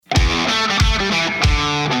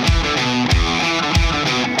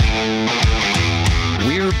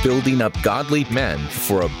building up godly men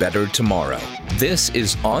for a better tomorrow. This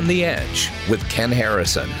is On the Edge with Ken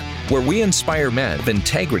Harrison, where we inspire men of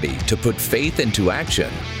integrity to put faith into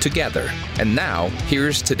action together. And now,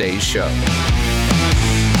 here's today's show.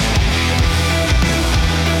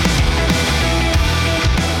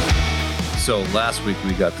 So last week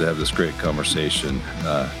we got to have this great conversation,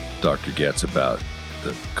 Dr. Getz, about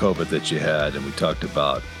the COVID that you had, and we talked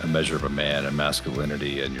about A Measure of a Man and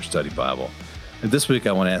masculinity and your study Bible. And this week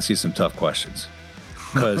I want to ask you some tough questions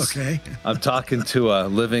because Okay. I'm talking to a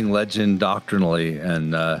living legend doctrinally,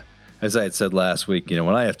 and as I had said last week,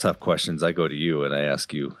 when I have tough questions, I go to you and I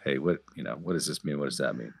ask you, hey, what does this mean? What does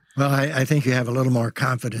that mean? Well, I think you have a little more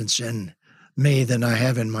confidence in me than I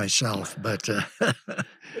have in myself, but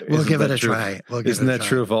we'll give it a try. Isn't that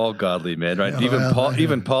true of all godly men, right? Yeah,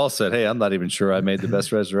 Even Paul said, hey, I'm not even sure I made the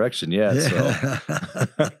best resurrection yet. Yeah.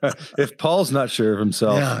 So if Paul's not sure of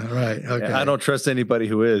himself, Yeah, right. Okay. I don't trust anybody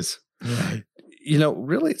who is. Right.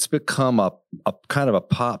 Really it's become a kind of a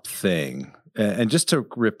pop thing. And just to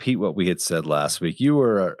repeat what we had said last week,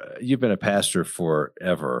 you've been a pastor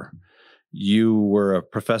forever. You were a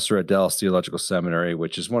professor at Dallas Theological Seminary,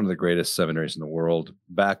 which is one of the greatest seminaries in the world,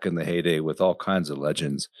 back in the heyday with all kinds of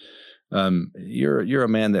legends. You're a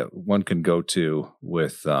man that one can go to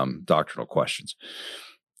with doctrinal questions.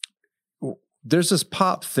 There's this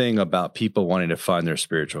pop thing about people wanting to find their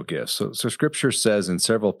spiritual gifts. So Scripture says in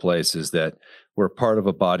several places that we're part of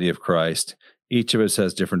a body of Christ. Each of us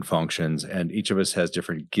has different functions, and each of us has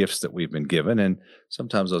different gifts that we've been given. And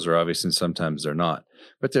sometimes those are obvious and sometimes they're not.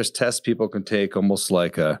 But there's tests people can take, almost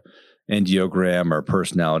like a Enneagram or a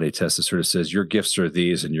personality test that sort of says your gifts are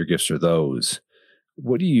these and your gifts are those.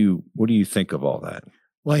 What do you think of all that?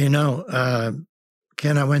 Well,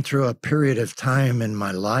 Ken, I went through a period of time in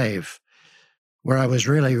my life where I was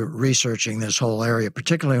really researching this whole area,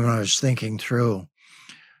 particularly when I was thinking through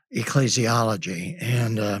ecclesiology,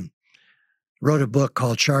 and wrote a book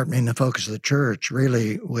called Sharpening the Focus of the Church,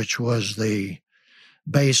 really, which was the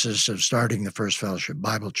basis of starting the First Fellowship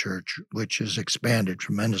Bible Church, which has expanded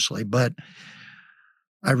tremendously. But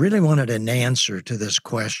I really wanted an answer to this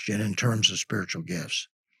question in terms of spiritual gifts,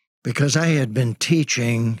 because I had been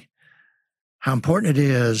teaching how important it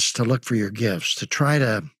is to look for your gifts, to try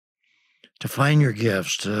to find your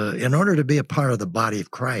gifts in order to be a part of the body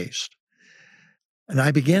of Christ. And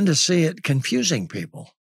I began to see it confusing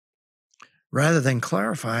people. Rather than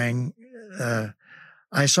clarifying,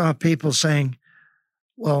 I saw people saying,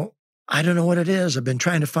 well, I don't know what it is. I've been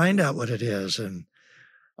trying to find out what it is. And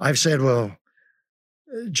I've said, well,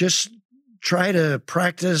 just try to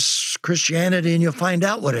practice Christianity and you'll find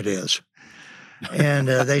out what it is. And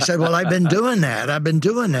they said, well, I've been doing that.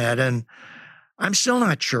 And I'm still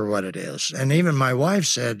not sure what it is. And even my wife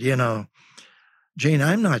said, Gene,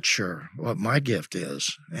 I'm not sure what my gift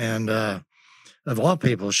is. And of all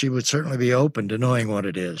people, she would certainly be open to knowing what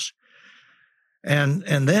it is. And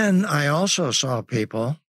then I also saw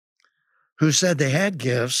people who said they had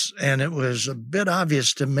gifts, and it was a bit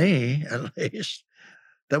obvious to me, at least,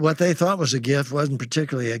 that what they thought was a gift wasn't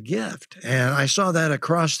particularly a gift. And I saw that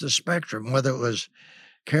across the spectrum, whether it was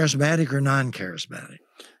charismatic or non-charismatic.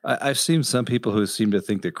 I've seen some people who seem to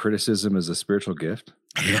think that criticism is a spiritual gift.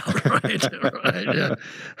 Yeah, right. Yeah,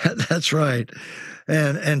 that's right.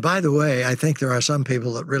 And by the way, I think there are some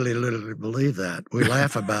people that really literally believe that. We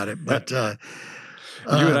laugh about it, but you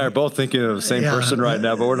and I are both thinking of the same person right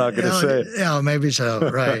now, but we're not going to say it. Yeah, maybe so.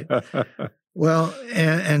 Right. Well,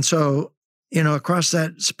 and so across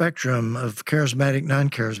that spectrum of charismatic,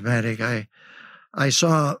 non-charismatic, I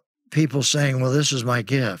saw people saying, "Well, this is my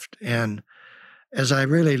gift," and as I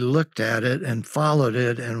really looked at it and followed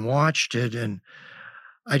it and watched it, and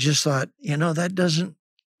I just thought, that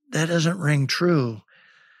doesn't ring true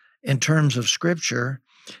in terms of Scripture.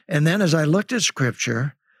 And then as I looked at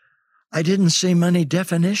Scripture, I didn't see many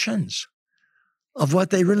definitions of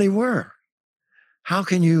what they really were. How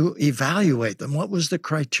can you evaluate them? What was the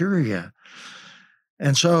criteria?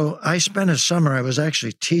 And so I spent a summer, I was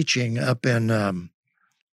actually teaching up in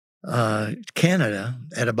Canada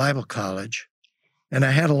at a Bible college. And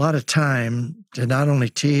I had a lot of time to not only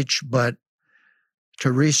teach, but to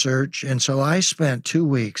research. And so I spent 2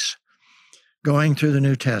 weeks going through the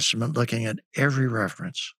New Testament, looking at every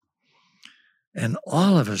reference. And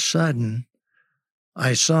all of a sudden,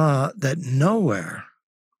 I saw that nowhere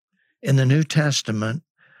in the New Testament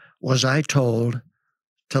was I told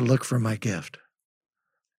to look for my gift.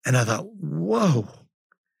 And I thought, whoa.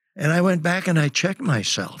 And I went back and I checked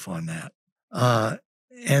myself on that.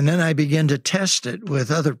 And then I began to test it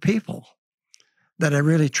with other people that I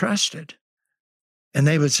really trusted. And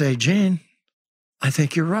they would say, Gene, I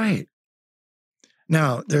think you're right.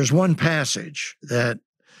 Now, there's one passage that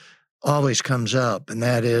always comes up, and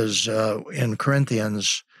that is in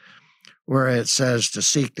Corinthians, where it says to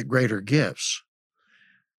seek the greater gifts.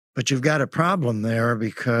 But you've got a problem there,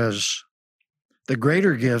 because the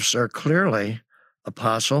greater gifts are clearly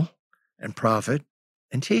apostle and prophet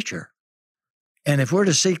and teacher. And if we're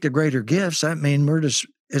to seek the greater gifts, that means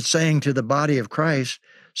it's saying to the body of Christ,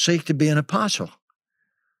 seek to be an apostle,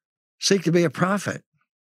 seek to be a prophet,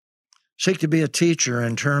 seek to be a teacher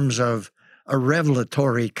in terms of a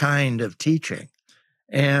revelatory kind of teaching.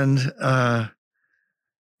 And that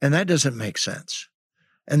doesn't make sense.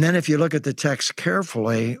 And then if you look at the text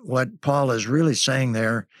carefully, what Paul is really saying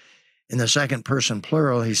there in the second person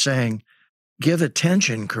plural, he's saying, give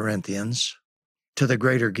attention, Corinthians, to the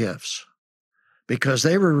greater gifts, because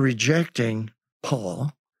they were rejecting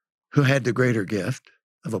Paul, who had the greater gift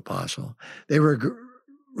of apostle. They were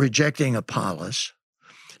rejecting Apollos.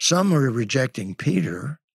 Some were rejecting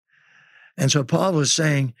Peter. And so Paul was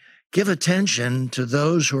saying, give attention to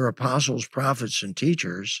those who are apostles, prophets, and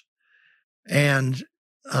teachers. And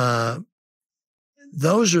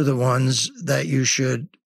those are the ones that you should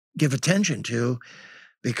give attention to,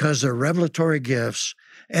 because they're revelatory gifts.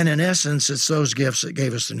 And in essence, it's those gifts that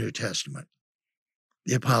gave us the New Testament,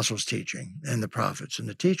 the apostles' teaching and the prophets and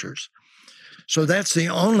the teachers. So that's the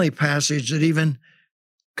only passage that even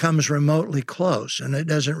comes remotely close. And it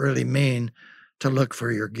doesn't really mean to look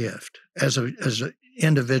for your gift as an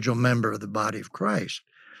individual member of the body of Christ.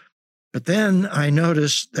 But then I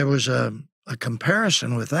noticed there was a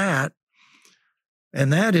comparison with that,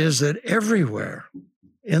 and that is that everywhere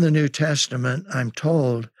in the New Testament, I'm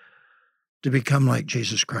told to become like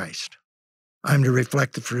Jesus Christ. I'm to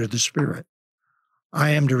reflect the fruit of the Spirit.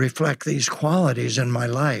 I am to reflect these qualities in my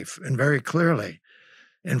life, and very clearly.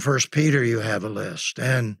 In 1 Peter, you have a list,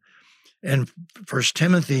 and in 1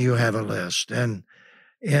 Timothy, you have a list, and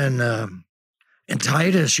in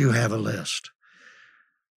Titus, you have a list.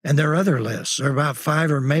 And there are other lists. There are about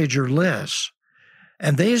 5 or major lists.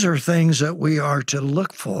 And these are things that we are to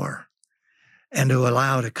look for and to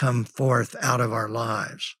allow to come forth out of our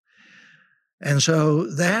lives. And so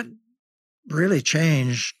that really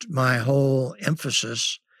changed my whole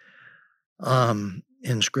emphasis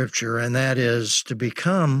in Scripture, and that is to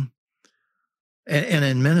become, and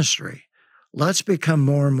in ministry, let's become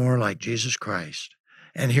more and more like Jesus Christ.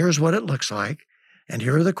 And here's what it looks like, and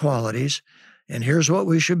here are the qualities, and here's what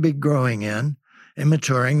we should be growing in and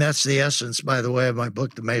maturing. That's the essence, by the way, of my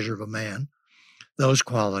book, The Measure of a Man. Those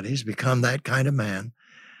qualities, become that kind of man.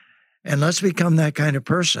 And let's become that kind of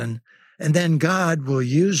person, and then God will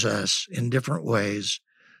use us in different ways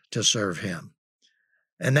to serve him.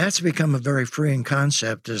 And that's become a very freeing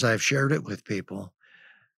concept as I've shared it with people.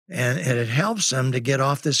 And it helps them to get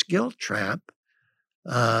off this guilt trap,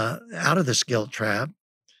 out of this guilt trap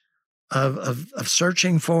of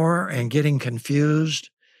searching for and getting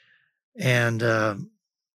confused, and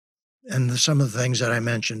some of the things that I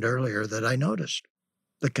mentioned earlier that I noticed,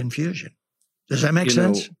 the confusion. Does that make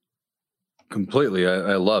sense? Completely.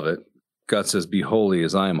 I love it. God says, be holy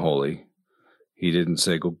as I am holy. He didn't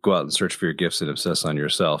say, go out and search for your gifts and obsess on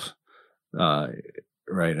yourself.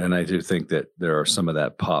 Right. And I do think that there are some of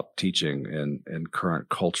that pop teaching in current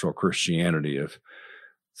cultural Christianity of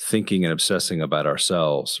thinking and obsessing about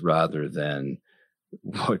ourselves rather than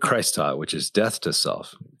what Christ taught, which is death to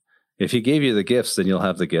self. If he gave you the gifts, then you'll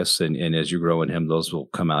have the gifts. And as you grow in him, those will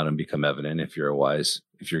come out and become evident. If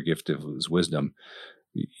your gift is wisdom,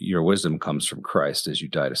 your wisdom comes from Christ as you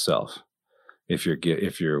die to self. If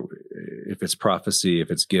it's prophecy, if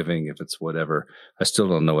it's giving, if it's whatever, I still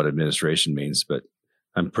don't know what administration means, but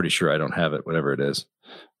I'm pretty sure I don't have it, whatever it is.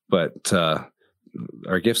 But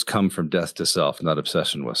our gifts come from death to self, not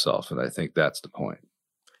obsession with self. And I think that's the point.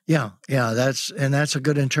 Yeah, that's a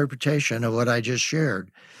good interpretation of what I just shared.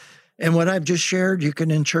 And what I've just shared, you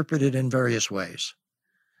can interpret it in various ways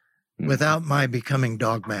without my becoming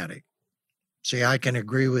dogmatic. See, I can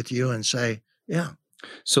agree with you and say, yeah.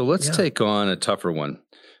 So let's take on a tougher one.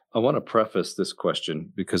 I want to preface this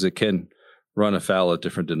question because it can run afoul of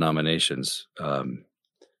different denominations,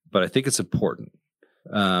 but I think it's important.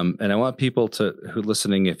 And I want people who are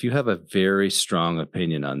listening, if you have a very strong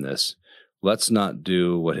opinion on this, let's not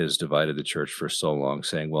do what has divided the church for so long,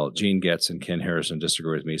 saying, well, Gene Getz and Ken Harrison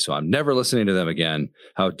disagree with me, so I'm never listening to them again.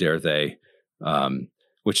 How dare they?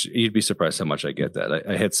 Which you'd be surprised how much I get that.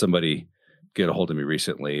 I had somebody get a hold of me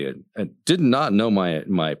recently and did not know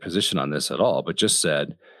my position on this at all, but just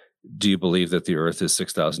said, do you believe that the earth is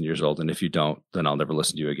 6,000 years old? And if you don't, then I'll never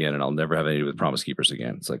listen to you again, and I'll never have anything to do with Promise Keepers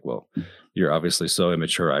again. It's like, well, you're obviously so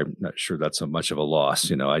immature. I'm not sure that's so much of a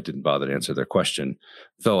loss. I didn't bother to answer their question,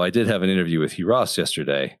 though I did have an interview with Hugh Ross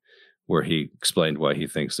yesterday where he explained why he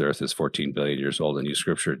thinks the earth is 14 billion years old and used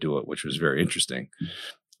scripture to do it, which was very interesting,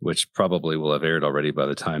 which probably will have aired already by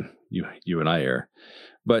the time you and I air.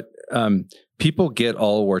 But people get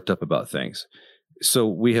all worked up about things. So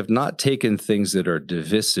we have not taken things that are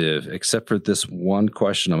divisive, except for this one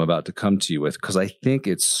question I'm about to come to you with, because I think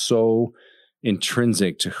it's so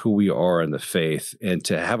intrinsic to who we are in the faith, and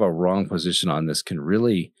to have a wrong position on this can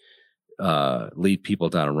really lead people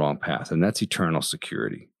down a wrong path, and that's eternal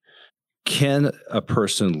security. Can a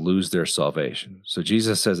person lose their salvation? So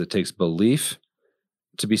Jesus says it takes belief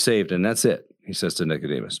to be saved, and that's it. He says to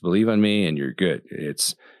Nicodemus, believe on me and you're good.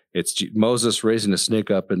 It's Moses raising a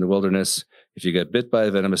snake up in the wilderness. If you get bit by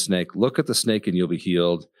a venomous snake, look at the snake and you'll be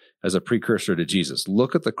healed, as a precursor to Jesus.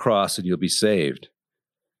 Look at the cross and you'll be saved.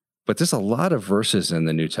 But there's a lot of verses in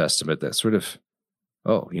the New Testament that sort of,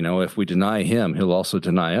 if we deny him, he'll also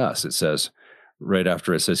deny us. It says right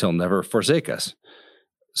after it says he'll never forsake us.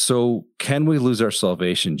 So can we lose our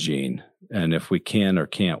salvation, Gene? And if we can or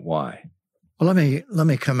can't, why? Well, let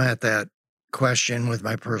me come at that question with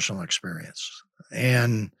my personal experience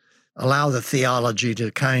and allow the theology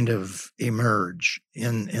to kind of emerge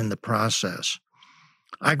in the process.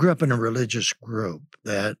 I grew up in a religious group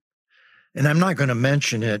and I'm not going to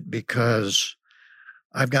mention it because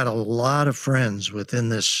I've got a lot of friends within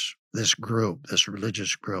this group, this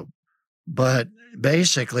religious group, but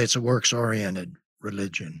basically it's a works-oriented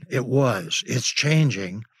religion. It's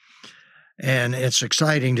changing, and it's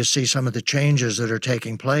exciting to see some of the changes that are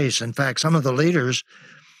taking place. In fact, some of the leaders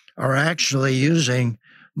are actually using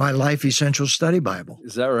my Life Essential Study Bible.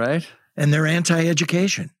 Is that right? And they're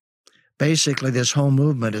anti-education. Basically, this whole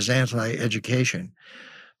movement is anti-education.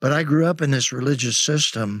 But I grew up in this religious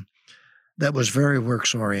system that was very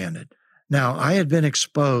works-oriented. Now, I had been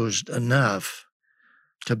exposed enough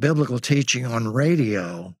to biblical teaching on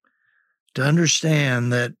radio to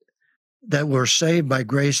understand that we're saved by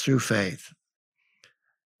grace through faith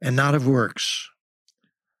and not of works.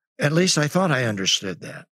 At least I thought I understood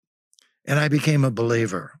that. And I became a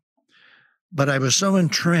believer. But I was so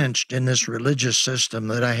entrenched in this religious system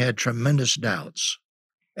that I had tremendous doubts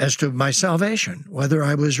as to my salvation, whether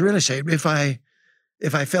I was really saved. If I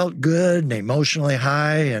felt good and emotionally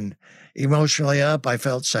high and emotionally up, I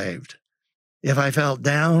felt saved. If I felt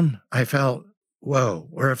down, I felt, whoa.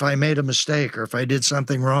 Or if I made a mistake or if I did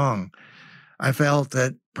something wrong, I felt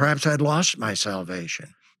that perhaps I'd lost my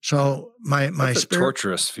salvation. So my That's spirit, a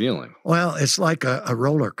torturous feeling. Well, it's like a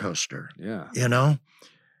roller coaster. Yeah.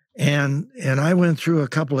 And I went through a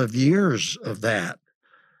couple of years of that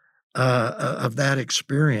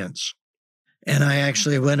experience. And I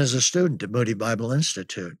actually went as a student to Moody Bible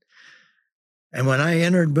Institute. And when I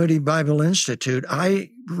entered Moody Bible Institute, I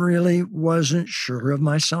really wasn't sure of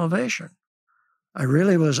my salvation. I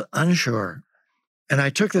really was unsure. And I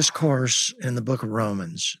took this course in the book of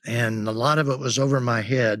Romans, and a lot of it was over my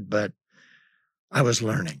head, but I was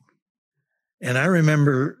learning. And I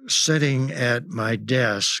remember sitting at my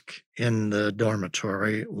desk in the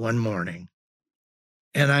dormitory one morning,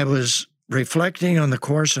 and I was reflecting on the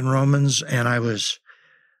course in Romans, and I was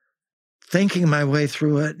thinking my way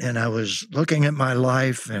through it, and I was looking at my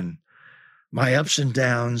life and my ups and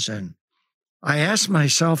downs, and I asked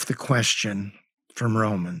myself the question from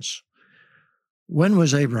Romans: when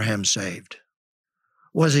was Abraham saved?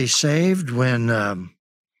 Was he saved when the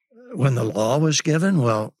law was given?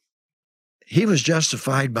 Well, he was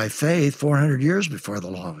justified by faith 400 years before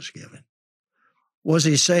the law was given. Was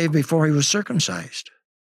he saved before he was circumcised?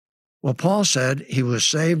 Well, Paul said he was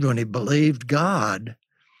saved when he believed God,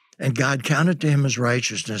 and God counted to him as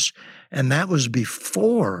righteousness, and that was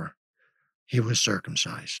before he was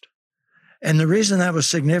circumcised. And the reason that was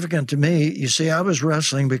significant to me, you see, I was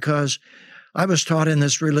wrestling because I was taught in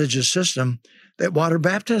this religious system that water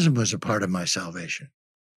baptism was a part of my salvation.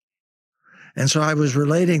 And so I was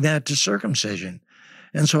relating that to circumcision.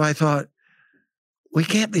 And so I thought, we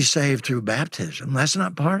can't be saved through baptism. That's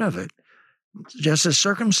not part of it. Just as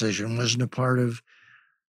circumcision wasn't a part of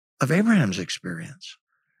Abraham's experience.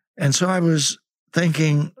 And so I was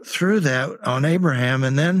thinking through that on Abraham,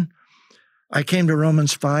 and then I came to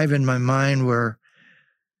Romans 5 in my mind where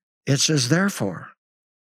it says, therefore,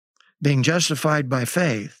 being justified by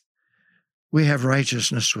faith, we have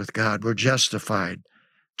righteousness with God. We're justified,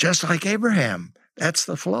 just like Abraham. That's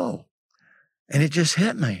the flow. And it just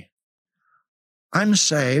hit me. I'm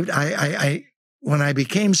saved. When I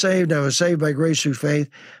became saved, I was saved by grace through faith,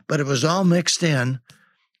 but it was all mixed in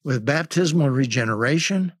with baptismal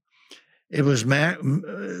regeneration. It was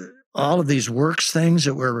all of these works things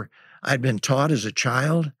that I'd been taught as a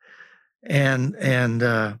child. And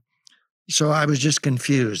so I was just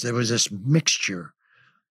confused. There was this mixture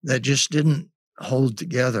that just didn't hold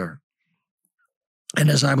together. And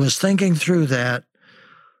as I was thinking through that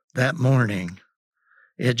morning,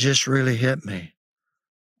 it just really hit me.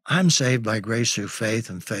 I'm saved by grace through faith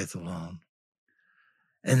and faith alone.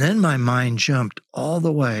 And then my mind jumped all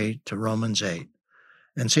the way to Romans 8.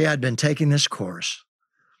 And see, I'd been taking this course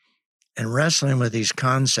and wrestling with these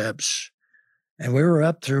concepts. And we were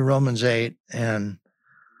up through Romans 8, and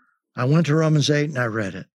I went to Romans 8 and I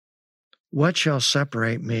read it. What shall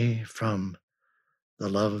separate me from the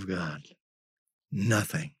love of God?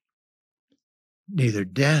 Nothing. Neither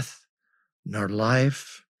death, nor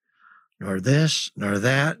life, nor this, nor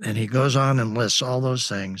that. And he goes on and lists all those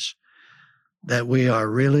things that we are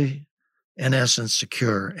really, in essence,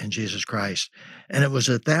 secure in Jesus Christ. And it was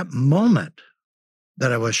at that moment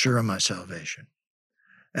that I was sure of my salvation.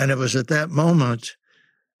 And it was at that moment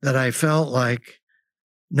that I felt like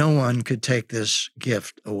no one could take this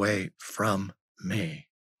gift away from me.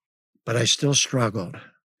 But I still struggled.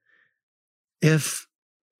 If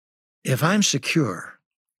I'm secure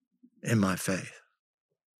in my faith,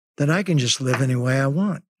 then I can just live any way I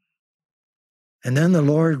want. And then the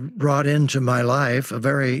Lord brought into my life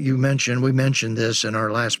we mentioned this in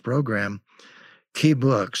our last program, key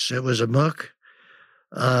books. It was a book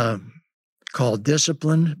called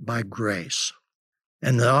Disciplined by Grace.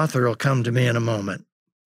 And the author will come to me in a moment.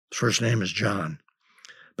 His first name is John.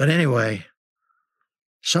 But anyway,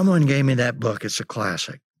 someone gave me that book. It's a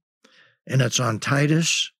classic. And it's on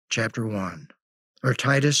Titus chapter 1, or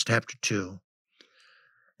Titus chapter 2.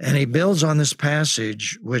 And he builds on this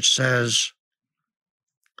passage which says,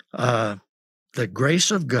 the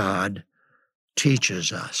grace of God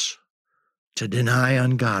teaches us to deny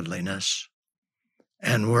ungodliness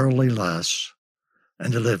and worldly lusts,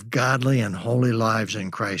 and to live godly and holy lives in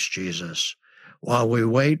Christ Jesus, while we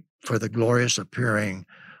wait for the glorious appearing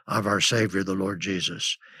of our Savior, the Lord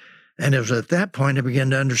Jesus. And it was at that point I began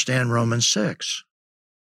to understand Romans 6,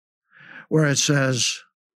 where it says,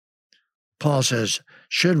 Paul says,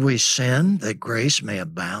 should we sin that grace may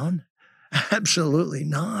abound? Absolutely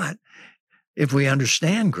not. If we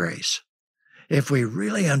understand grace, if we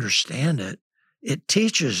really understand it, it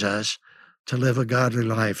teaches us to live a godly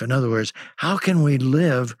life. In other words, how can we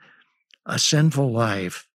live a sinful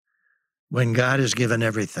life when God has given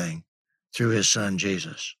everything through his son,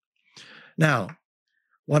 Jesus? Now,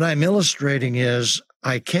 what I'm illustrating is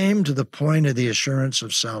I came to the point of the assurance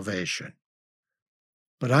of salvation.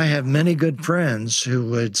 But I have many good friends who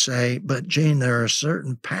would say, but Gene, there are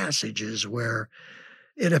certain passages where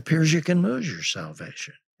it appears you can lose your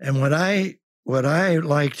salvation. And what I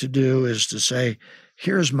like to do is to say,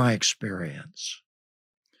 here's my experience.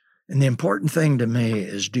 And the important thing to me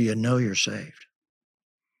is, do you know you're saved?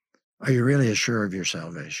 Are you really assured of your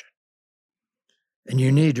salvation? And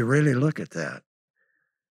you need to really look at that.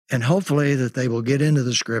 And hopefully that they will get into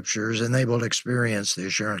the scriptures and they will experience the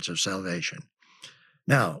assurance of salvation.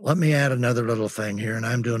 Now, let me add another little thing here, and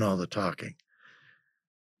I'm doing all the talking.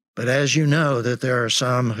 But as you know, that there are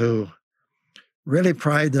some who really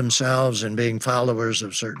pride themselves in being followers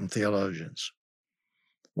of certain theologians.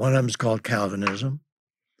 One of them is called Calvinism.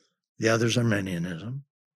 The others are Arminianism.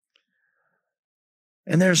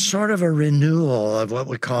 And there's sort of a renewal of what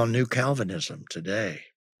we call New Calvinism today.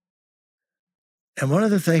 And one of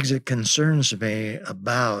the things that concerns me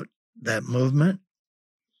about that movement,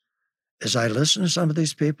 as I listen to some of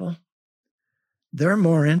these people, they're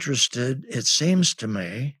more interested, it seems to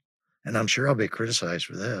me, and I'm sure I'll be criticized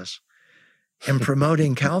for this, in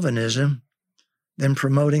promoting Calvinism than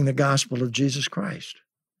promoting the gospel of Jesus Christ.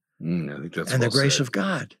 I think that's and the grace of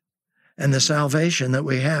God and the salvation that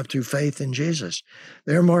we have through faith in Jesus.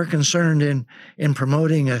 They're more concerned in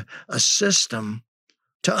promoting a system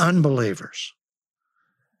to unbelievers.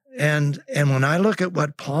 And when I look at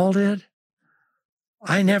what Paul did,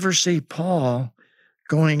 I never see Paul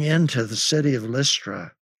going into the city of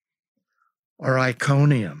Lystra or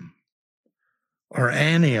Iconium or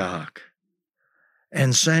Antioch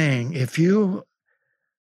and saying, if you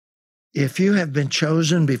have been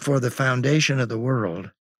chosen before the foundation of the world,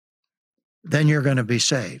 then you're going to be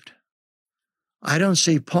saved. I don't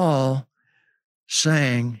see Paul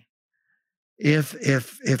saying,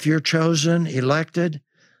 if you're chosen, elected,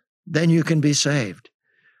 then you can be saved.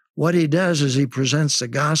 What he does is he presents the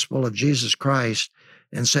gospel of Jesus Christ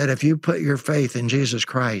and said, if you put your faith in Jesus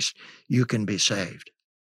Christ, you can be saved.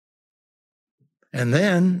 And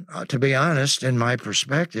then, to be honest, in my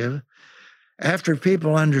perspective, After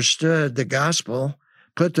people understood the gospel,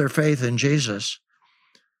 put their faith in Jesus,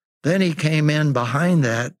 then he came in behind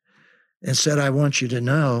that and said, I want you to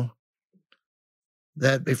know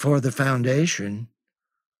that before the foundation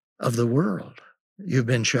of the world, you've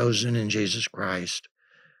been chosen in Jesus Christ.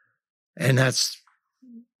 And that's,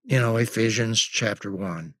 Ephesians chapter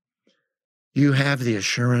 1. You have the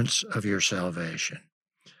assurance of your salvation.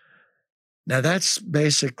 Now, that's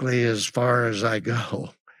basically as far as I go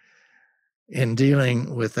in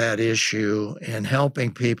dealing with that issue and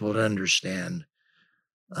helping people to understand.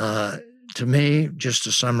 To me, just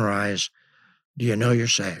to summarize, do you know you're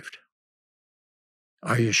saved?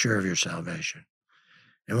 Are you sure of your salvation?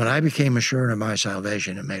 And when I became assured of my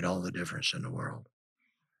salvation, it made all the difference in the world.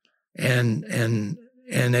 And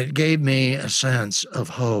it gave me a sense of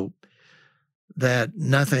hope that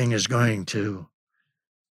nothing is going to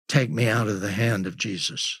take me out of the hand of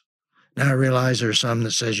Jesus. Now I realize there's some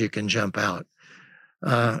that says you can jump out.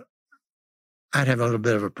 I'd have a little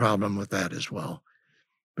bit of a problem with that as well.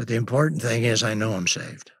 But the important thing is I know I'm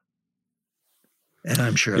saved. And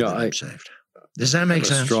I'm sure that I'm saved. Does that make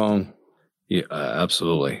sense? Yeah,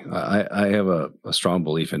 absolutely. I have a strong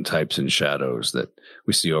belief in types and shadows that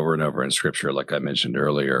we see over and over in Scripture. Like I mentioned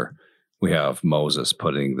earlier, we have Moses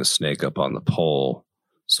putting the snake up on the pole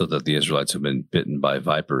so that the Israelites have been bitten by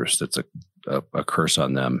vipers. That's a curse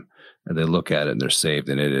on them. And they look at it and they're saved,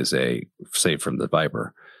 and it is saved from the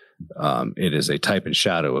viper. It is a type and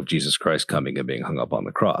shadow of Jesus Christ coming and being hung up on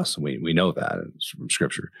the cross. We know that from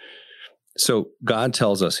Scripture. So God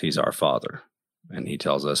tells us he's our Father, and he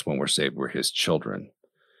tells us when we're saved, we're his children.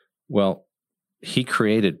 Well, he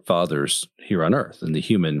created fathers here on earth in the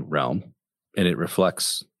human realm, and it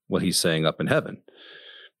reflects what he's saying up in heaven.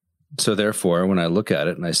 So therefore, when I look at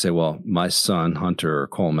it and I say, well, my son, Hunter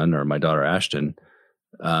Coleman, or my daughter, Ashton,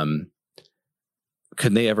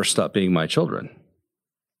 can they ever stop being my children?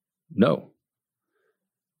 No.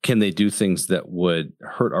 Can they do things that would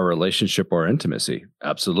hurt our relationship or intimacy?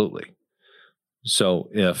 Absolutely. So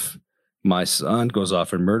if my son goes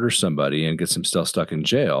off and murders somebody and gets himself stuck in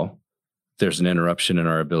jail, there's an interruption in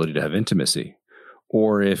our ability to have intimacy.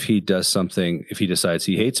 Or if he does something, if he decides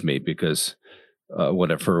he hates me because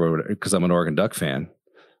because I'm an Oregon Duck fan,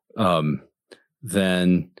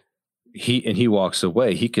 then he walks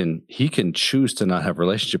away. He can choose to not have a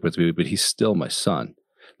relationship with me, but he's still my son.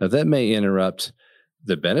 Now that may interrupt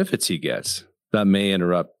the benefits he gets. That may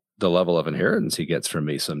interrupt the level of inheritance he gets from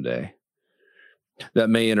me someday. That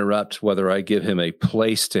may interrupt whether I give him a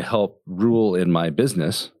place to help rule in my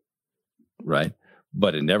business, right?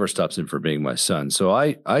 But it never stops him from being my son. So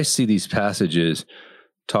I see these passages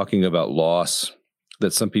talking about loss,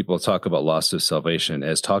 that some people talk about loss of salvation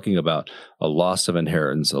as talking about a loss of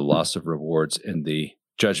inheritance, a loss of rewards in the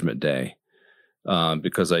judgment day.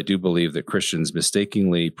 Because I do believe that Christians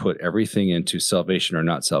mistakenly put everything into salvation or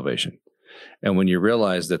not salvation. And when you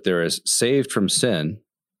realize that there is saved from sin,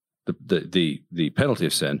 the penalty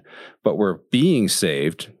of sin, but we're being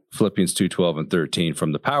saved, Philippians 2:12 and 13,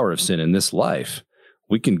 from the power of sin in this life,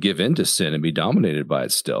 we can give in to sin and be dominated by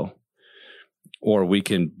it still. Or we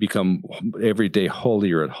can become every day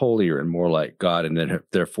holier and more like God, and then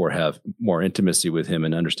therefore have more intimacy with him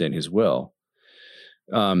and understand his will.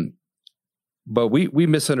 But we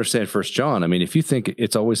misunderstand 1 John. I mean, if you think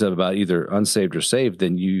it's always about either unsaved or saved,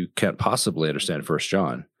 then you can't possibly understand 1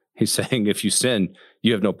 John. He's saying if you sin,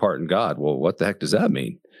 you have no part in God. Well, what the heck does that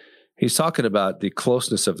mean? He's talking about the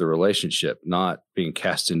closeness of the relationship, not being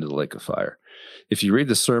cast into the lake of fire. If you read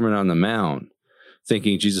the Sermon on the Mount,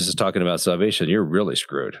 thinking Jesus is talking about salvation, you're really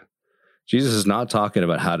screwed. Jesus is not talking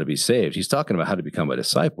about how to be saved. He's talking about how to become a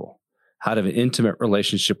disciple, how to have an intimate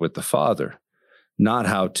relationship with the Father, not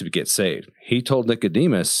how to get saved. He told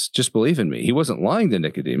Nicodemus, just believe in me. He wasn't lying to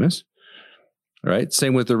Nicodemus, right?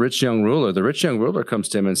 Same with the rich young ruler. The rich young ruler comes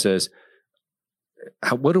to him and says,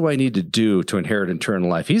 what do I need to do to inherit eternal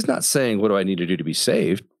life? He's not saying, what do I need to do to be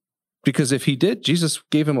saved? Because if he did, Jesus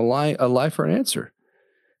gave him a lie for an answer.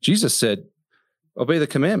 Jesus said, obey the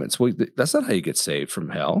commandments. Well, that's not how you get saved from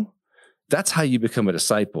hell. That's how you become a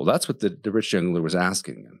disciple. That's what the rich young ruler was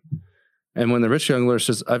asking him. And when the rich young ruler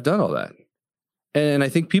says, I've done all that. And I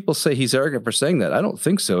think people say he's arrogant for saying that. I don't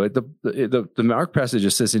think so. The Mark passage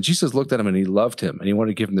just says, and Jesus looked at him and he loved him and he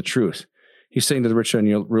wanted to give him the truth. He's saying to the rich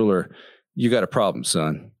young ruler, you got a problem,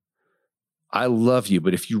 son. I love you,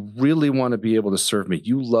 but if you really want to be able to serve me,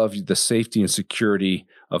 you love the safety and security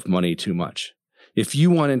of money too much. If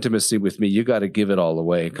you want intimacy with me, you got to give it all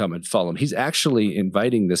away and come and follow him. He's actually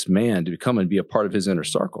inviting this man to come and be a part of his inner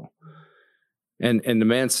circle. And the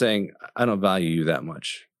man's saying, I don't value you that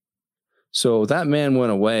much. So that man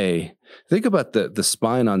went away. Think about the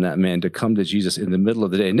spine on that man to come to Jesus in the middle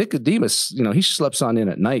of the day. Nicodemus, he slept on in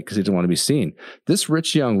at night because he didn't want to be seen. This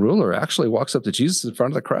rich young ruler actually walks up to Jesus in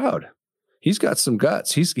front of the crowd. He's got some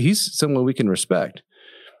guts. He's someone we can respect.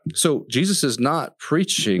 So Jesus is not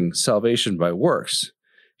preaching salvation by works.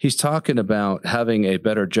 He's talking about having a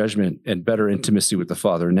better judgment and better intimacy with the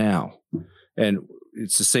Father now. And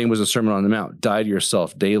it's the same as the Sermon on the Mount. Die to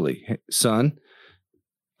yourself daily. Hey, son,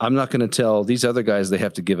 I'm not going to tell these other guys they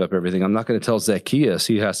have to give up everything. I'm not going to tell Zacchaeus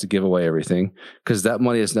he has to give away everything because that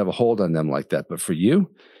money has never hold on them like that. But for you,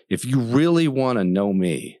 if you really want to know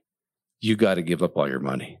me, you got to give up all your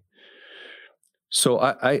money. So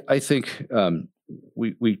I think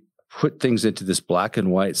we put things into this black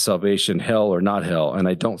and white salvation, hell or not hell. And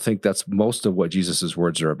I don't think that's most of what Jesus's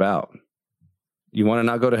words are about. You want to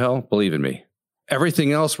not go to hell? Believe in me.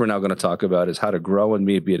 Everything else we're now going to talk about is how to grow in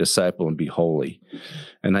me, be a disciple, and be holy.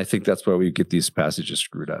 And I think that's where we get these passages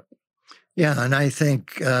screwed up. Yeah, and I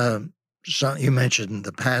think you mentioned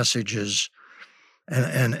the passages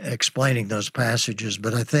and explaining those passages,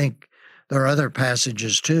 but I think there are other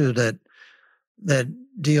passages too that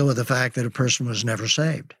deal with the fact that a person was never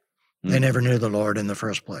saved. They never knew the Lord in the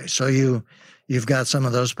first place. So you've got some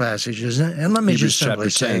of those passages, and let me Hebrews just simply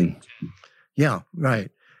say, 10. Yeah, right.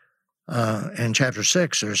 And chapter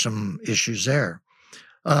 6, there's some issues there.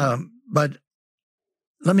 But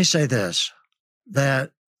let me say this,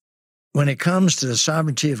 that when it comes to the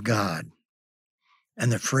sovereignty of God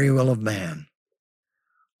and the free will of man,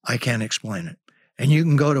 I can't explain it. And you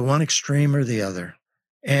can go to one extreme or the other.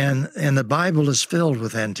 And the Bible is filled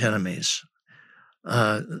with antinomies.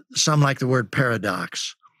 Some like the word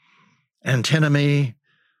paradox. Antinomy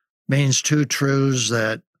means two truths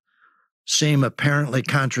that seem apparently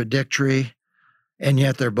contradictory, and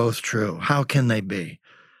yet they're both true. How can they be?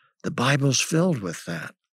 The Bible's filled with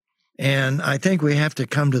that. And I think we have to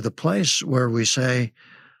come to the place where we say,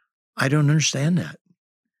 I don't understand that.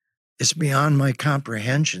 It's beyond my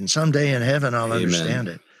comprehension. Someday in heaven, I'll understand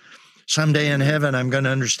it. Someday in heaven, I'm going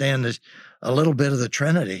to understand a little bit of the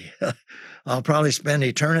Trinity. I'll probably spend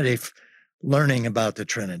eternity learning about the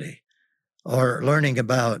Trinity or learning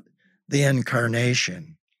about the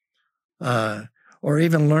incarnation. Or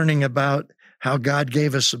even learning about how God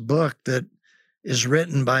gave us a book that is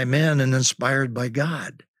written by men and inspired by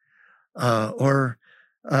God, or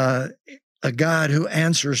a God who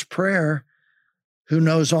answers prayer, who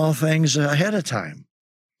knows all things ahead of time.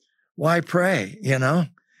 Why pray?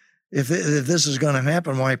 If this is going to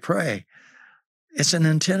happen, why pray? It's an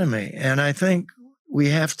antinomy, and I think we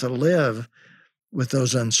have to live with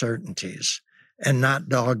those uncertainties and not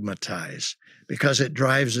dogmatize, because it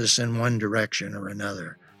drives us in one direction or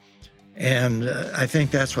another. And I think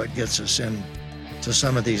that's what gets us into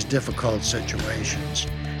some of these difficult situations.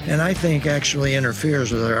 And I think actually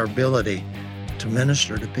interferes with our ability to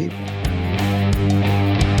minister to people.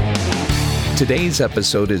 Today's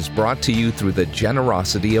episode is brought to you through the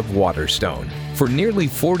generosity of Waterstone. For nearly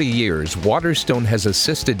 40 years, Waterstone has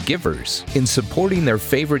assisted givers in supporting their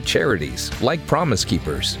favorite charities, like Promise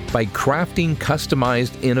Keepers, by crafting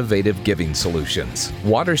customized, innovative giving solutions.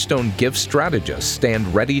 Waterstone gift strategists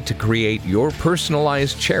stand ready to create your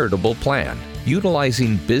personalized charitable plan,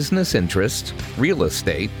 utilizing business interests, real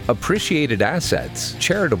estate, appreciated assets,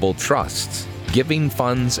 charitable trusts, giving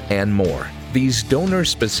funds, and more. These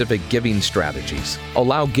donor-specific giving strategies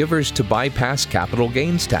allow givers to bypass capital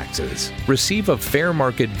gains taxes, receive a fair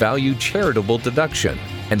market value charitable deduction,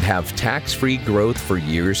 and have tax-free growth for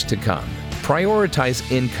years to come.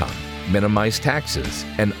 Prioritize income, minimize taxes,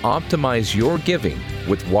 and optimize your giving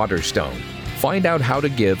with Waterstone. Find out how to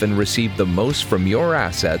give and receive the most from your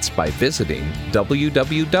assets by visiting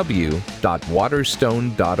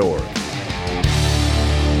www.waterstone.org.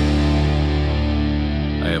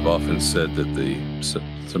 I have often said that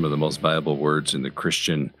some of the most valuable words in the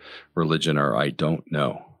Christian religion are "I don't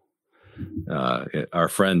know." Our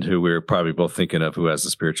friend, who we're probably both thinking of, who has the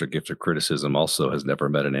spiritual gift of criticism, also has never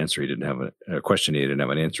met an answer. He didn't have a question he didn't have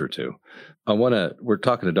an answer to. We're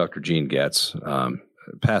talking to Dr. Gene Getz,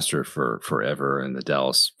 pastor for forever in the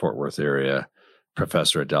Dallas-Fort Worth area,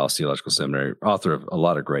 professor at Dallas Theological Seminary, author of a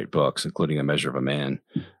lot of great books, including A Measure of a Man,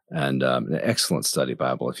 and an excellent study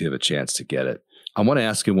Bible if you have a chance to get it. I want to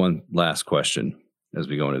ask you one last question as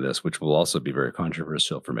we go into this, which will also be very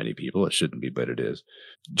controversial for many people. It shouldn't be, but it is.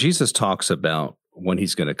 Jesus talks about when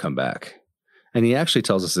he's going to come back. And he actually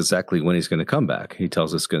tells us exactly when he's going to come back. He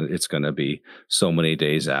tells us it's going to be so many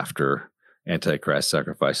days after Antichrist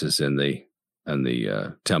sacrifices in the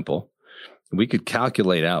temple. We could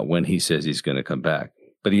calculate out when he says he's going to come back.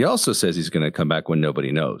 But he also says he's going to come back when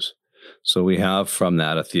nobody knows. So we have from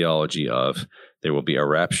that a theology of there will be a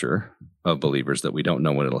rapture of believers that we don't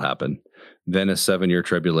know when it'll happen, then a 7-year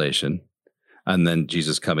tribulation, and then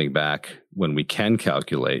Jesus coming back when we can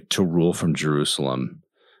calculate to rule from Jerusalem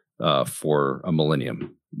for a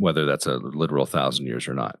millennium, whether that's a literal 1,000 years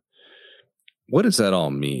or not. What does that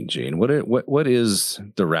all mean, Gene? What is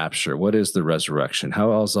the rapture? What is the resurrection?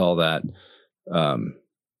 How is all that?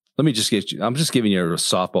 Let me just get you. I'm just giving you a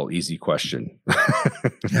softball, easy question.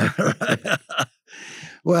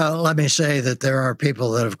 Well, let me say that there are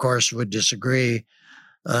people that, of course, would disagree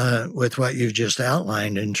with what you've just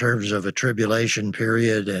outlined in terms of a tribulation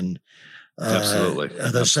period and Absolutely.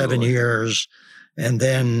 The 7 years, and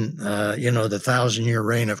then the 1,000-year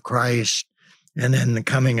reign of Christ, and then the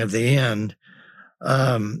coming of the end.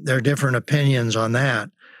 There are different opinions on that.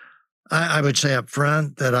 I would say up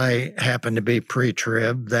front that I happen to be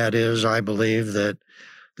pre-trib. That is, I believe that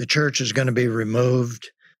the church is going to be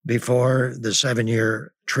removed before the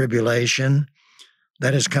 7-year tribulation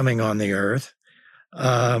that is coming on the earth.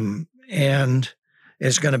 And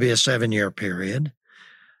it's going to be a 7-year period.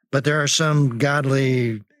 But there are some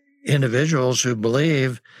godly individuals who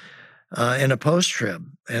believe in a post-trib,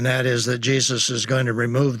 and that is that Jesus is going to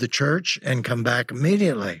remove the church and come back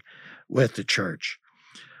immediately with the church.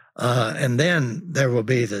 And then there will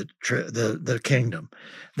be the kingdom.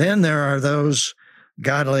 Then there are those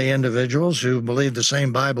godly individuals who believe the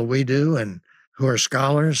same Bible we do and who are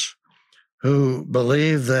scholars who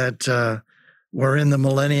believe that we're in the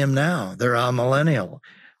millennium now. They're amillennial.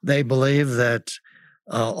 They believe that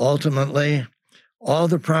ultimately all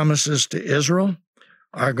the promises to Israel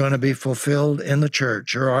are going to be fulfilled in the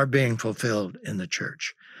church or are being fulfilled in the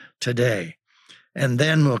church today. And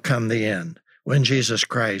then will come the end when Jesus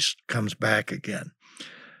Christ comes back again.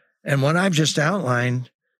 And what I've just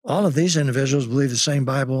outlined, all of these individuals believe the same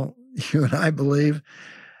Bible you and I believe,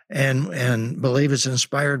 and believe it's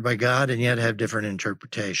inspired by God, and yet have different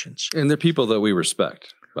interpretations. And they're people that we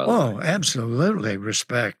respect. Oh, absolutely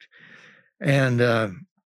respect. And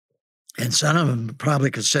some of them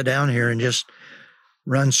probably could sit down here and just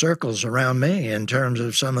run circles around me in terms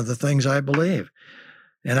of some of the things I believe.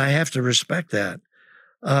 And I have to respect that.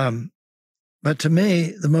 But to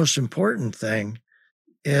me, the most important thing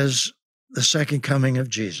is the second coming of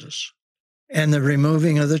Jesus and the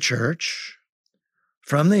removing of the church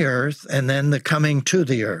from the earth and then the coming to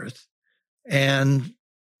the earth. And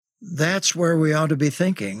that's where we ought to be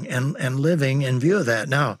thinking and living in view of that.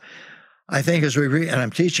 Now, I think as we read, and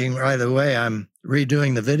I'm teaching, by the way, I'm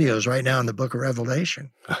redoing the videos right now in the book of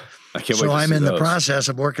Revelation. I can't wait So to I'm see in the those. process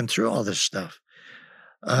of working through all this stuff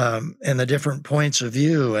and the different points of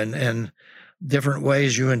view and different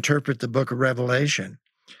ways you interpret the book of Revelation.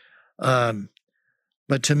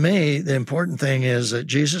 But to me, the important thing is that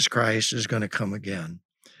Jesus Christ is going to come again,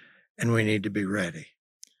 and we need to be ready.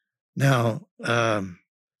 Now,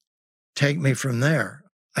 take me from there.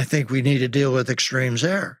 I think we need to deal with extremes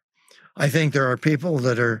there. I think there are people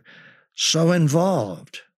that are so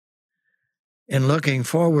involved in looking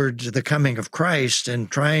forward to the coming of Christ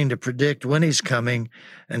and trying to predict when he's coming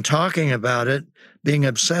and talking about it, being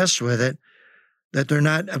obsessed with it, that they're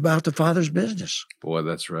not about the Father's business. Boy,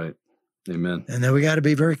 that's right. Amen. And then we got to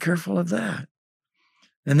be very careful of that.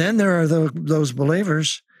 And then there are those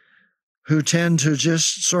believers who tend to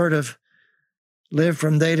just sort of live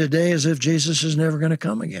from day to day as if Jesus is never going to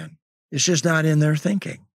come again. It's just not in their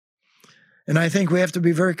thinking. And I think we have to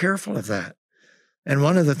be very careful of that. And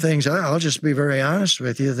one of the things, I'll just be very honest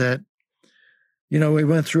with you, that, we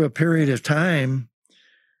went through a period of time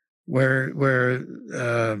where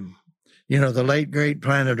the late great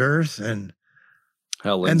Planet Earth and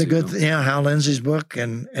Hal the Lindsey, Hal Lindsey's book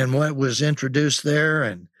and what was introduced there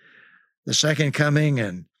and the second coming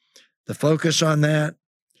and the focus on that,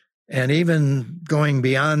 and even going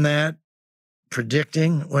beyond that,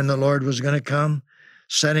 predicting when the Lord was going to come,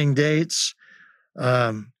 setting dates,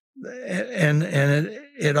 and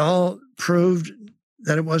it all proved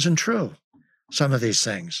that it wasn't true. Some of these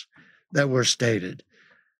things that were stated,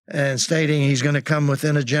 and stating he's going to come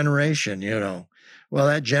within a generation. Well,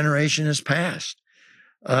 that generation is past,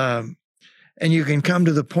 and you can come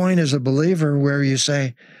to the point as a believer where you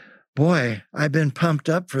say, "Boy, I've been pumped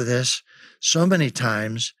up for this so many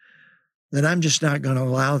times that I'm just not going to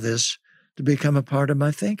allow this to become a part of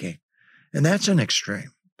my thinking," and that's an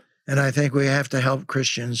extreme. And I think we have to help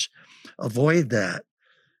Christians avoid that.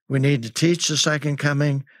 We need to teach the second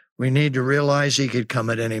coming. We need to realize he could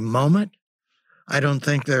come at any moment. I don't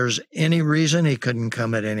think there's any reason he couldn't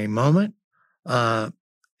come at any moment and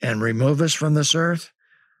remove us from this earth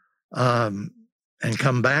and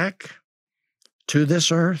come back. to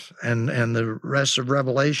this earth, and the rest of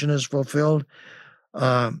Revelation is fulfilled.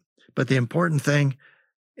 But the important thing,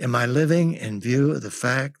 am I living in view of the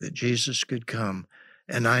fact that Jesus could come,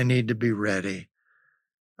 and I need to be ready?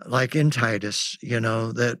 Like in Titus,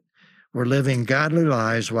 that we're living godly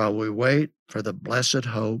lives while we wait for the blessed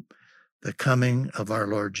hope, the coming of our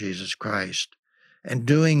Lord Jesus Christ, and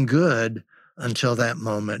doing good until that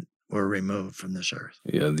moment we're removed from this earth.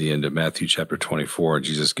 Yeah, at the end of Matthew chapter 24,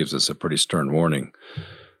 Jesus gives us a pretty stern warning.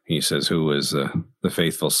 He says, who is the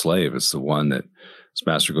faithful slave? It's the one that his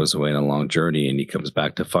master goes away on a long journey and he comes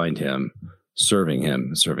back to find him, serving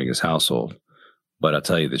his household. But I'll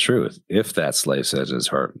tell you the truth. If that slave says in his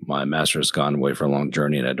heart, my master has gone away for a long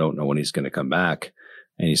journey and I don't know when he's going to come back,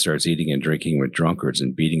 and he starts eating and drinking with drunkards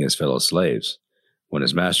and beating his fellow slaves, when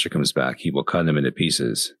his master comes back, he will cut him into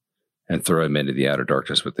pieces and throw him into the outer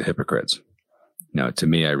darkness with the hypocrites. Now, to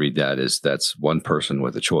me, I read that as that's one person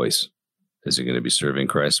with a choice. Is he going to be serving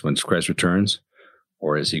Christ when Christ returns?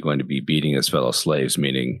 Or is he going to be beating his fellow slaves,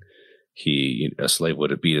 meaning a slave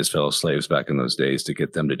would have beat his fellow slaves back in those days to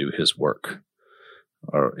get them to do his work?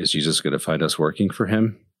 Or is Jesus going to find us working for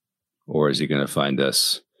him? Or is he going to find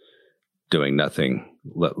us doing nothing,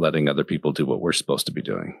 letting other people do what we're supposed to be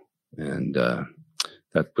doing? And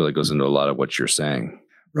that really goes into a lot of what you're saying.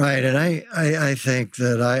 Right. And I think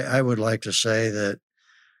that I would like to say that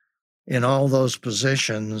in all those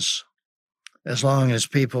positions, as long as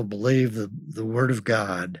people believe the Word of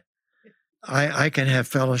God, I can have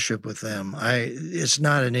fellowship with them. It's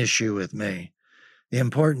not an issue with me. The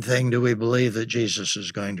important thing, do we believe that Jesus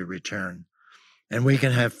is going to return? And we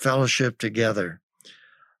can have fellowship together.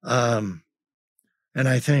 And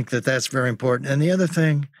I think that that's very important. And the other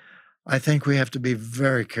thing I think we have to be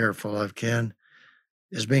very careful of, Ken,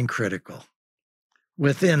 is being critical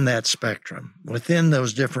within that spectrum, within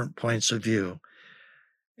those different points of view,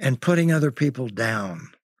 and putting other people down,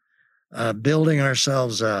 building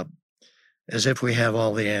ourselves up as if we have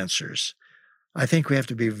all the answers. I think we have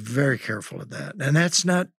to be very careful of that. And that's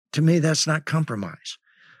not, to me, that's not compromise.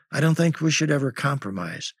 I don't think we should ever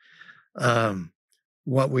compromise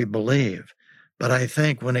what we believe. But I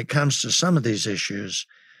think when it comes to some of these issues,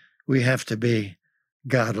 we have to be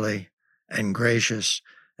godly and gracious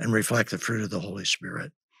and reflect the fruit of the Holy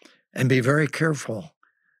Spirit, and be very careful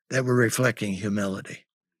that we're reflecting humility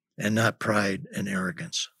and not pride and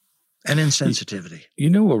arrogance and insensitivity.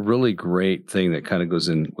 A really great thing that kind of goes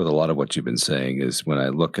in with a lot of what you've been saying is when I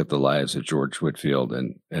look at the lives of George Whitefield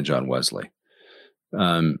and John Wesley.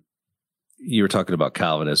 You were talking about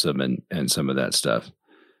Calvinism and some of that stuff.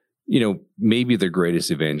 Maybe the greatest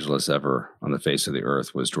evangelist ever on the face of the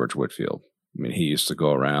earth was George Whitefield. I mean, he used to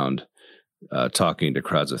go around talking to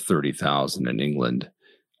crowds of 30,000 in England,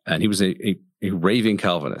 and he was a raving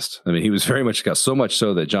Calvinist. I mean, he was very much, so much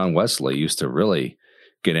so that John Wesley used to really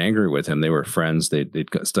get angry with him. They were friends. They'd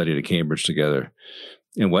studied at Cambridge together.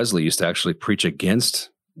 And Wesley used to actually preach against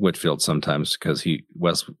Whitefield sometimes because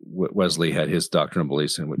Wesley had his doctrinal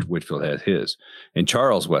beliefs and Whitefield had his. And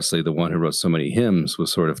Charles Wesley, the one who wrote so many hymns,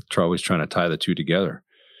 was sort of always trying to tie the two together.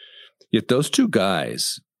 Yet those two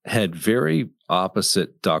guys had very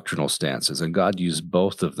opposite doctrinal stances, and God used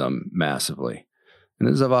both of them massively. And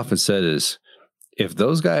as I've often said is, if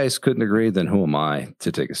those guys couldn't agree, then who am I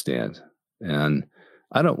to take a stand? And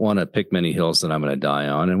I don't want to pick many hills that I'm going to die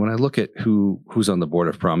on. And when I look at who's on the board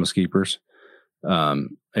of Promise Keepers,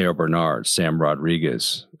 A.R. Bernard, Sam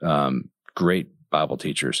Rodriguez, great Bible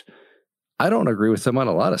teachers, I don't agree with them on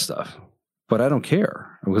a lot of stuff, but I don't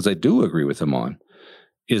care, because I do agree with them on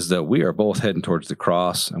is that we are both heading towards the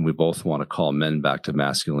cross, and we both want to call men back to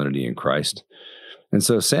masculinity in Christ. And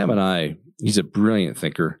so Sam and I, he's a brilliant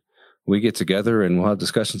thinker. We get together and we'll have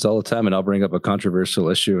discussions all the time, and I'll bring up a controversial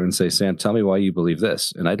issue and say, Sam, tell me why you believe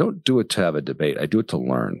this. And I don't do it to have a debate. I do it to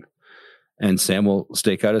learn. And Sam will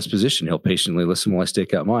stake out his position. He'll patiently listen while I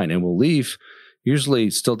stake out mine, and we'll leave usually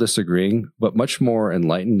still disagreeing, but much more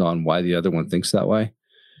enlightened on why the other one thinks that way.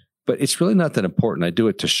 But it's really not that important. I do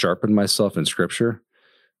it to sharpen myself in Scripture,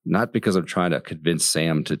 not because I'm trying to convince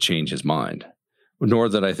Sam to change his mind, nor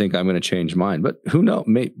that I think I'm going to change mine. But who knows?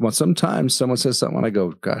 Sometimes someone says something and I go,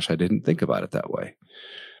 gosh, I didn't think about it that way.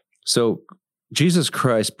 So Jesus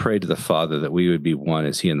Christ prayed to the Father that we would be one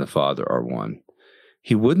as he and the Father are one.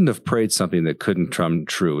 He wouldn't have prayed something that couldn't come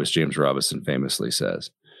true, as James Robison famously says.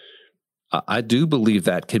 I do believe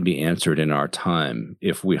that can be answered in our time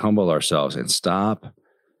if we humble ourselves and stop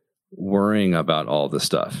worrying about all the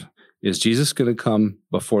stuff. Is Jesus going to come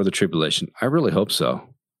before the tribulation? I really hope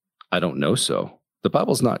so. I don't know so. The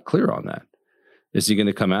Bible's not clear on that. Is he going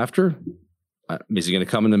to come after? Is he going to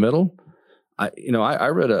come in the middle? I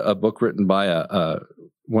read a book written by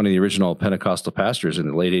one of the original Pentecostal pastors in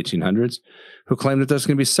the late 1800s who claimed that there's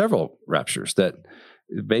going to be several raptures, that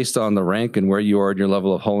based on the rank and where you are in your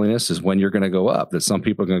level of holiness is when you're going to go up, that some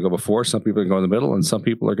people are going to go before, some people are going to go in the middle, and some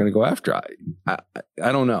people are going to go after. I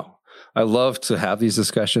don't know. I love to have these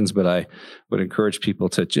discussions, but I would encourage people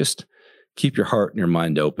to just keep your heart and your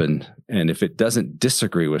mind open. And if it doesn't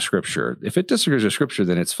disagree with Scripture, if it disagrees with Scripture,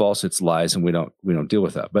 then it's false, it's lies, and we don't deal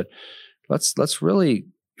with that. But let's really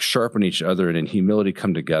sharpen each other and in humility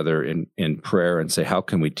come together in prayer and say, how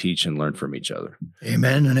can we teach and learn from each other?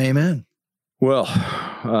 Amen and amen. Well,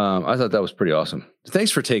 I thought that was pretty awesome.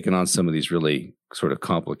 Thanks for taking on some of these really sort of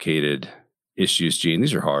complicated issues, Gene.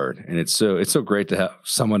 These are hard, and it's so great to have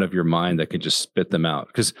someone of your mind that can just spit them out.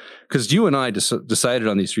 Because you and I decided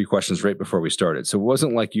on these 3 questions right before we started, so it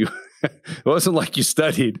wasn't like you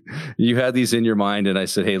studied. You had these in your mind, and I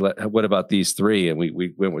said, "Hey, what about these 3?" And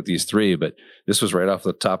we went with these 3, but this was right off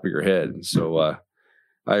the top of your head. So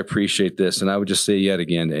I appreciate this, and I would just say yet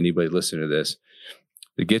again to anybody listening to this,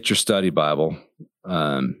 to get your study Bible,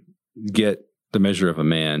 get The Measure of a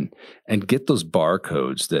Man, and get those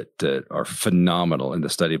barcodes that are phenomenal in the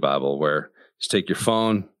study Bible, where just take your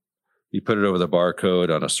phone, you put it over the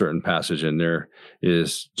barcode on a certain passage, and there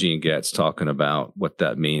is Gene Getz talking about what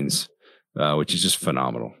that means, which is just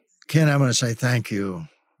phenomenal. Ken, I want to say thank you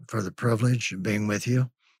for the privilege of being with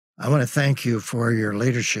you. I want to thank you for your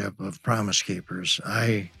leadership of Promise Keepers.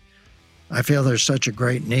 I feel there's such a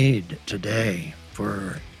great need today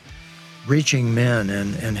for reaching men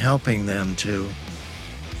and helping them to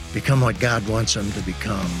become what God wants them to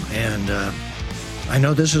become. And I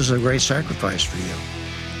know this is a great sacrifice for you.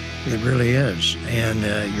 It really is. And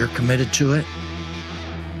you're committed to it.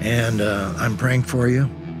 And I'm praying for you.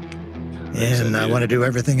 And I want to do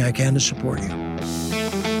everything I can to support you.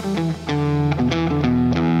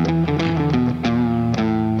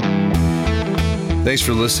 Thanks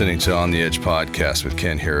for listening to On the Edge podcast with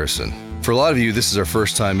Ken Harrison. For a lot of you, this is our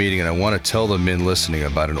first time meeting, and I want to tell the men listening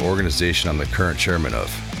about an organization I'm the current chairman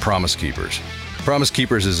of, Promise Keepers. Promise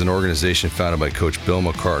Keepers is an organization founded by Coach Bill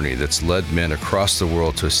McCartney that's led men across the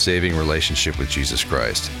world to a saving relationship with Jesus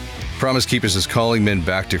Christ. Promise Keepers is calling men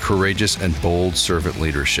back to courageous and bold servant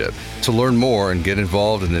leadership. To learn more and get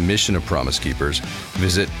involved in the mission of Promise Keepers,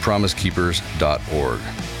 visit promisekeepers.org.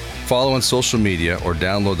 Follow on social media or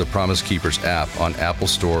download the Promise Keepers app on Apple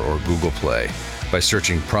Store or Google Play by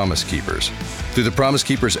searching Promise Keepers. Through the Promise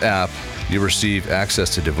Keepers app, you'll receive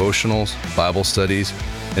access to devotionals, Bible studies,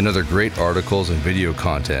 and other great articles and video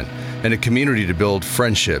content, and a community to build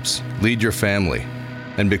friendships, lead your family,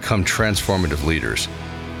 and become transformative leaders.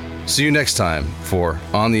 See you next time for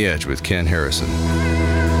On the Edge with Ken Harrison.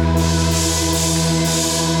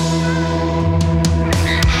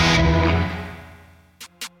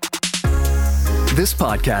 This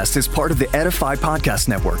podcast is part of the Edify Podcast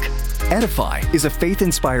Network. Edify is a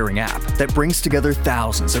faith-inspiring app that brings together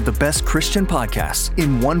thousands of the best Christian podcasts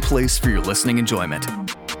in one place for your listening enjoyment.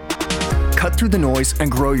 Cut through the noise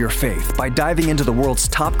and grow your faith by diving into the world's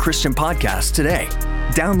top Christian podcasts today.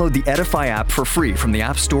 Download the Edify app for free from the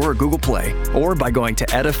App Store or Google Play, or by going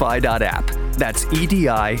to edify.app. That's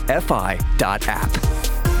edifi.app.